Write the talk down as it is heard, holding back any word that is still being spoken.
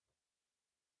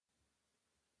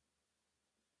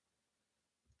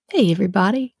Hey,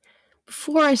 everybody.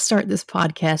 Before I start this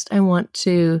podcast, I want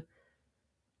to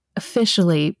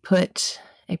officially put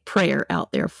a prayer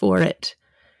out there for it.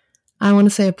 I want to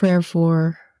say a prayer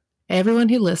for everyone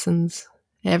who listens,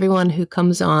 everyone who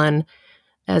comes on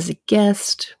as a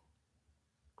guest,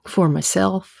 for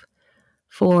myself,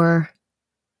 for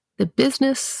the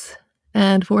business,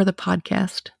 and for the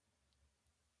podcast.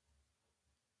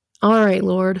 All right,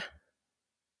 Lord.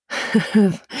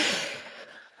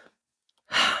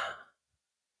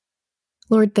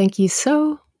 Lord, thank you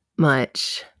so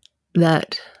much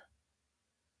that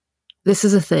this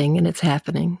is a thing and it's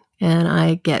happening, and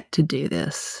I get to do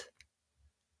this.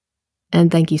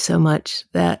 And thank you so much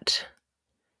that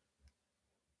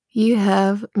you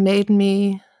have made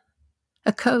me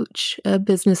a coach, a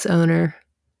business owner,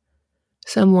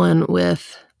 someone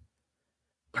with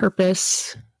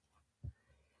purpose.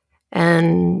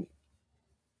 And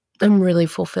I'm really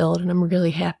fulfilled and I'm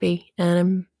really happy.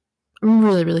 And I'm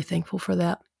really, really thankful for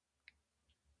that.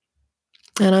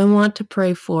 And I want to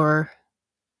pray for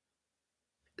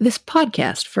this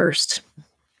podcast first.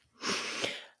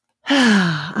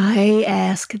 I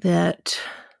ask that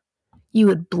you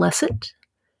would bless it.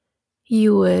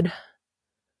 You would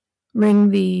bring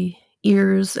the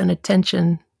ears and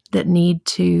attention that need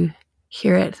to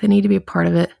hear it, that need to be a part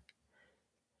of it,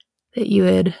 that you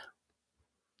would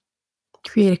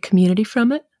create a community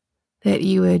from it, that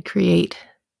you would create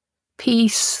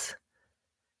peace,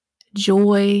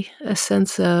 joy, a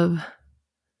sense of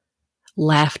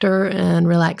laughter and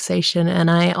relaxation. And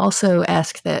I also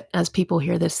ask that as people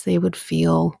hear this, they would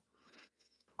feel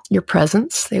your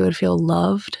presence, they would feel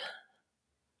loved,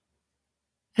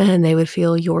 and they would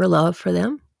feel your love for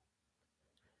them.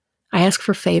 I ask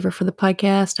for favor for the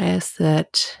podcast. I ask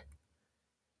that,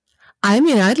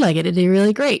 I'd like it to do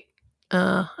really great.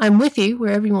 I'm with you.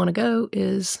 Wherever you want to go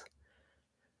is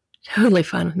totally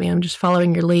fine with me. I'm just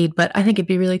following your lead, but I think it'd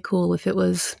be really cool if it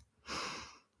was,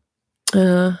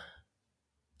 I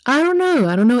don't know.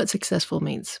 I don't know what successful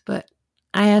means, but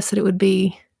I ask that it would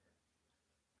be,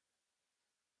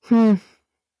 a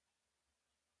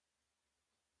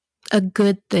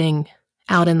good thing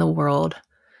out in the world,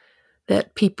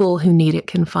 that people who need it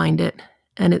can find it,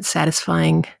 and it's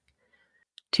satisfying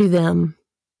to them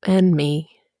and me.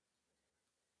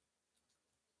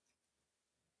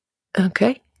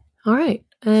 Okay. All right.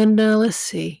 And let's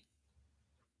see.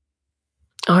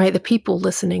 All right, the people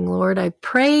listening, Lord, I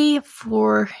pray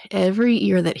for every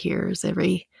ear that hears,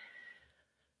 every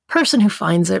person who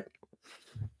finds it.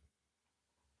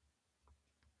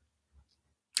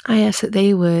 I ask that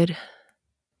you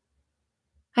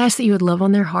would love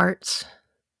on their hearts,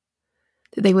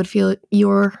 that they would feel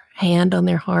your hand on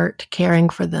their heart caring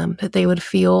for them, that they would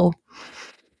feel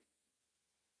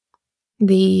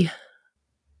the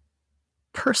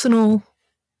personal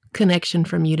connection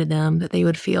from you to them, that they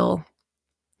would feel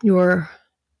your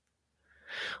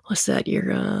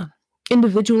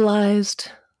individualized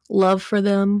love for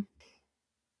them,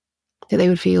 that they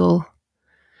would feel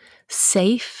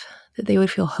safe, that they would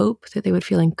feel hope, that they would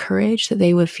feel encouraged, that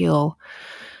they would feel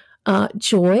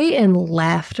joy and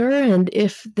laughter. And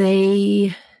if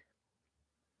they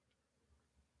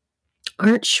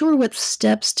aren't sure what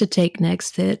steps to take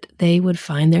next, that they would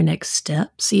find their next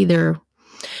steps. Either,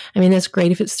 that's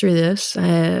great if it's through this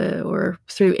or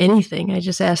through anything. I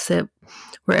just ask that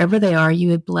wherever they are, you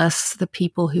would bless the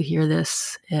people who hear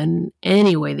this in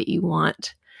any way that you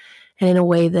want, and in a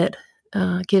way that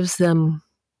gives them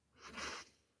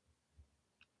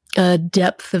a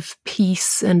depth of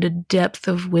peace and a depth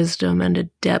of wisdom and a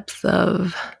depth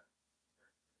of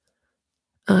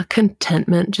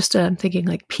contentment. Just I'm thinking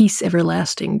like peace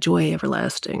everlasting, joy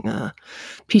everlasting,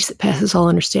 peace that passes all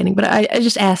understanding. But I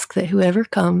just ask that whoever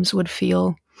comes would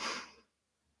feel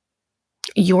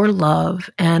your love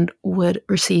and would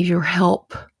receive your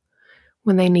help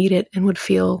when they need it, and would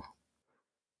feel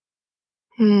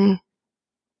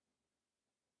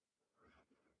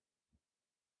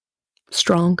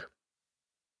strong.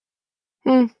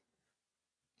 What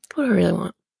do I really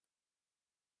want?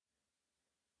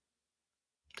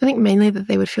 I think mainly that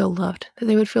they would feel loved, that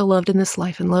they would feel loved in this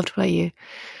life and loved by you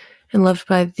and loved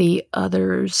by the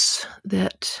others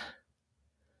that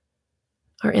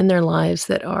are in their lives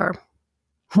that are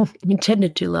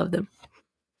intended to love them.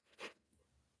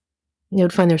 They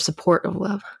would find their support of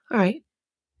love. All right.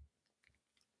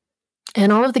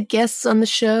 And all of the guests on the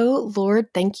show,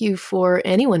 Lord, thank you for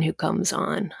anyone who comes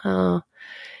on.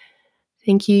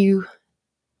 Thank you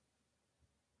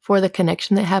for the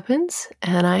connection that happens.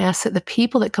 And I ask that the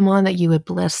people that come on, that you would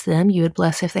bless them. You would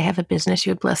bless, if they have a business,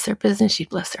 you would bless their business. You'd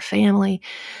bless their family.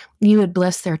 You would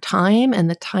bless their time and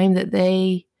the time that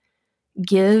they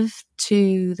give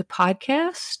to the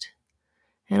podcast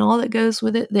and all that goes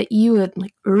with it, that you would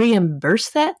like reimburse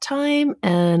that time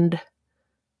and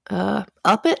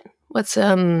up it. What's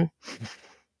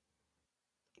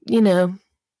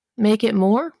make it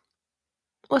more?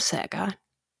 What's that, God?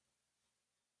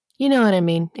 You know what I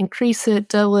mean? Increase it,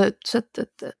 double it,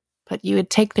 but you would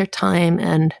take their time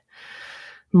and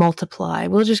multiply.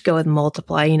 We'll just go with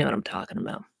multiply. You know what I'm talking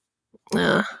about.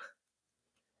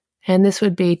 And this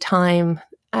would be time.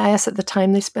 I asked that the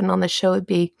time they spend on the show would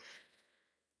be,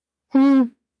 I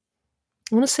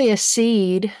want to say a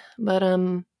seed, but I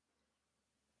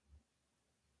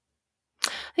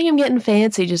think I'm getting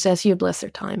fancy. Just ask you to bless their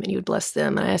time and you would bless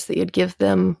them. And I ask that you'd give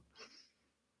them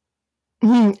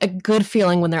a good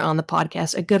feeling when they're on the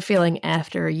podcast, a good feeling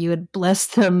after. You would bless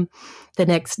them the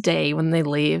next day when they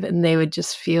leave, and they would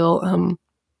just feel,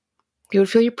 they would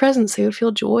feel your presence. They would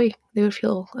feel joy. They would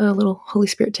feel little Holy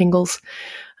Spirit tingles,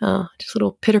 just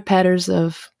little pitter patters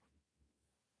of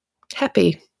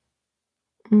happy.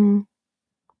 All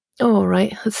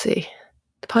right, let's see.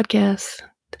 The podcast,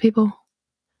 the people,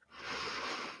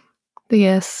 the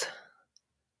yes,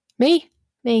 me.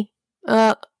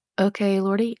 Okay,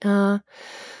 Lordy. God,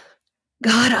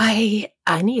 I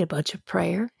need a bunch of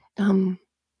prayer. I'm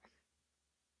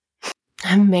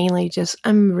mainly just,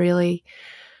 I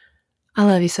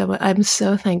love you so much. I'm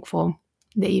so thankful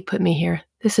that you put me here.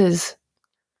 This is,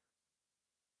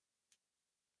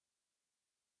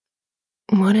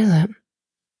 what is it?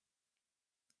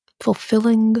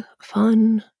 Fulfilling,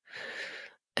 fun,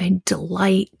 a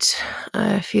delight.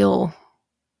 I feel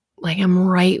like I'm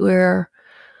right where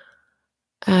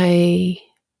I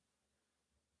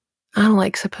don't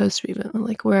like supposed to be, but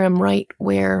like where I'm right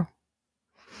where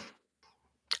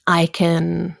I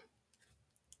can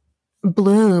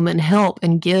bloom and help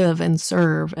and give and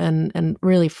serve and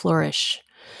really flourish.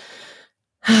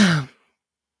 And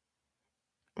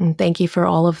thank you for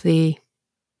all of the,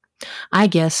 I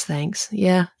guess, thanks.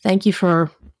 Yeah. Thank you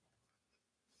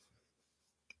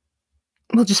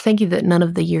just thank you that none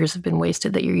of the years have been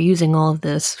wasted, that you're using all of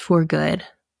this for good.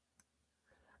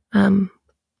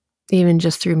 Even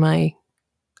just through my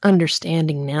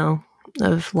understanding now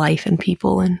of life and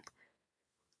people and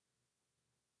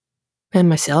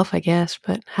myself, I guess,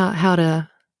 but how to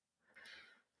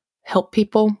help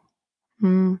people.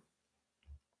 Mainly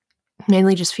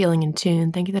just feeling in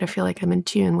tune. Thank you that I feel like I'm in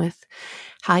tune with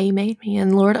how you made me.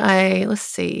 And Lord, let's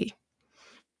see.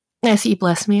 I ask that you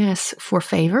bless me. I ask for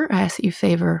favor. I ask that you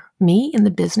favor me in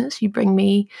the business. You bring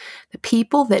me the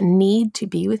people that need to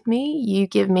be with me. You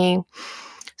give me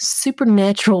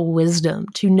supernatural wisdom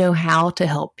to know how to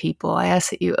help people. I ask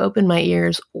that you open my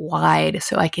ears wide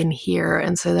so I can hear,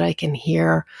 and so that I can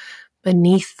hear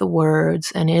beneath the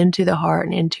words and into the heart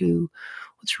and into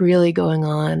what's really going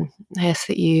on. I ask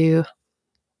that you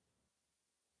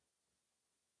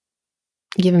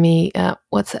give me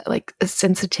what's that, like a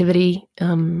sensitivity,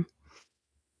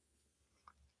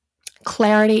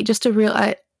 clarity, just a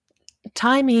real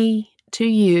tie me to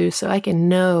you so I can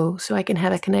know, so I can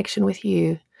have a connection with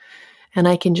you, and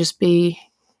I can just be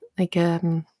like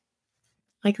the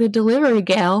delivery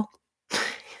gal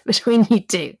between you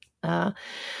two,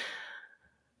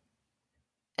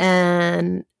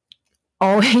 and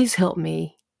always help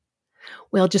me.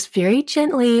 Well, just very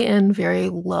gently and very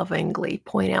lovingly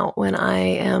point out when I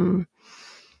am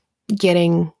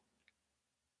getting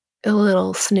a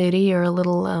little snooty or a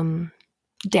little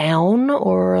down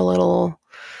or a little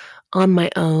on my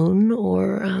own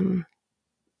or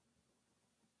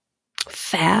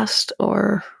fast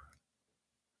or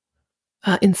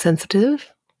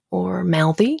insensitive or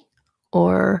mouthy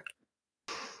or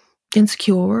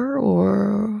insecure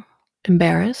or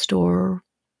embarrassed or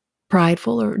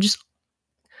prideful or just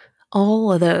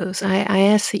all of those. I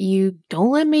ask that you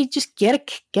don't let me just get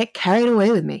carried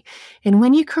away with me. And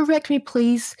when you correct me,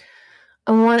 please,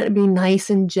 I want it to be nice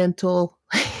and gentle.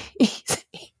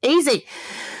 Easy.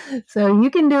 So you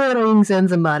can do it or you can send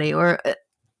somebody, or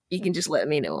you can just let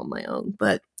me know on my own.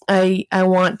 But I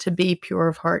want to be pure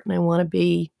of heart, and I want to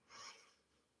be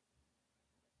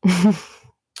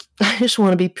I just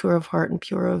want to be pure of heart and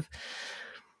pure of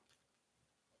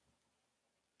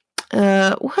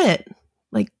what?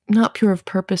 Like not pure of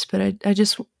purpose, but I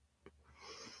just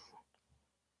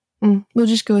we'll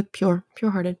just go with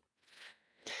pure-hearted.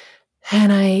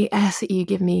 And I ask that you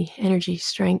give me energy,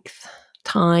 strength,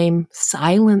 time,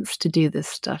 silence to do this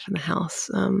stuff in the house.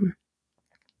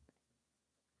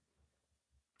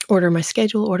 Order my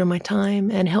schedule, order my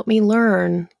time, and help me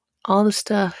learn all the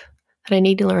stuff that I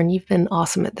need to learn. You've been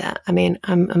awesome at that. I mean,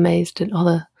 I'm amazed at all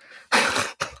the,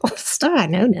 all the stuff I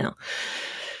know now.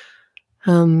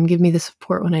 give me the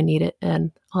support when I need it,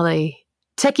 and all the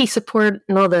techie support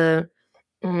and all the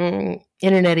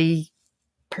internet-y,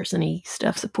 person-y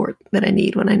stuff support that I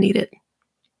need when I need it.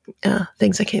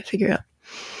 Things I can't figure out.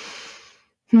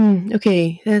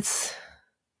 Okay,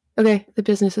 okay. The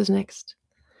business is next.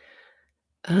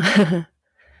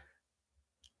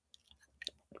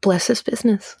 Bless this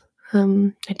business.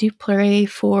 I do pray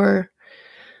for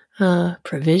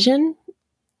provision,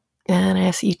 and I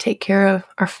ask that you take care of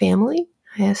our family.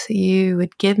 I ask that you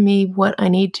would give me what I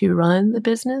need to run the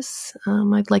business.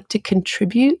 I'd like to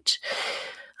contribute.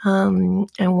 I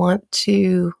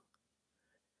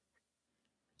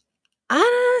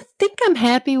think I'm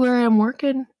happy where I'm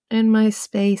working in my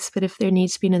space, but if there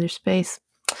needs to be another space,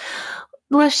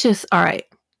 all right,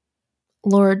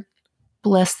 Lord,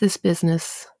 bless this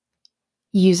business.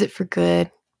 Use it for good.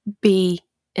 Be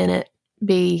in it.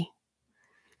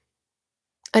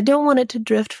 I don't want it to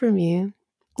drift from you.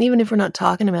 Even if we're not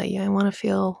talking about you, I want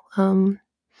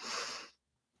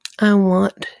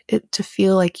it to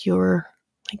feel like you're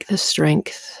like the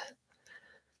strength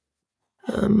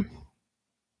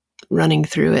running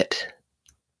through it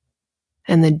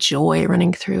and the joy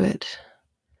running through it.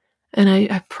 And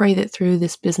I pray that through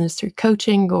this business, through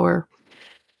coaching or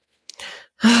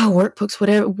workbooks,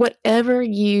 whatever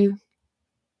you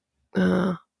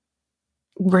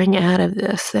bring out of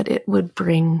this, that it would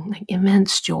bring like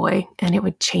immense joy, and it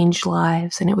would change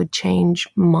lives, and it would change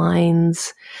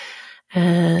minds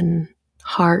and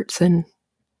hearts, and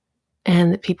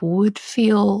that people would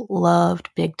feel loved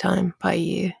big time by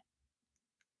you.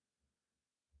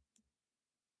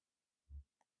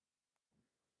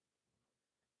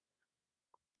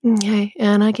 Okay,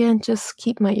 and again, just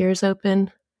keep my ears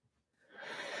open.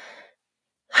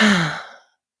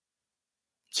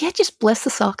 Yeah, just bless the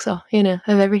socks off, of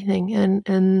everything.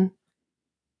 And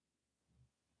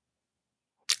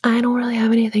I don't really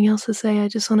have anything else to say. I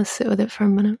just want to sit with it for a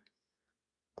minute.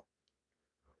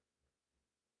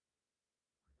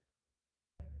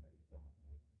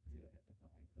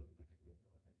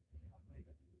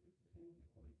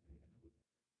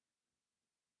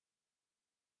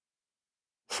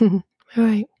 All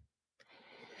right.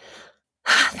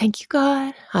 Thank you,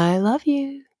 God. I love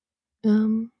you.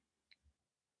 And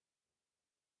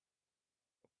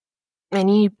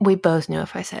we both know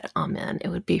if I said amen, it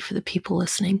would be for the people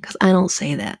listening, because I don't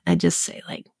say that. I just say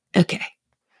like, okay.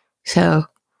 So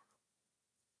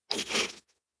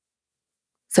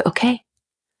okay.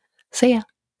 See ya.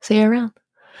 See ya around.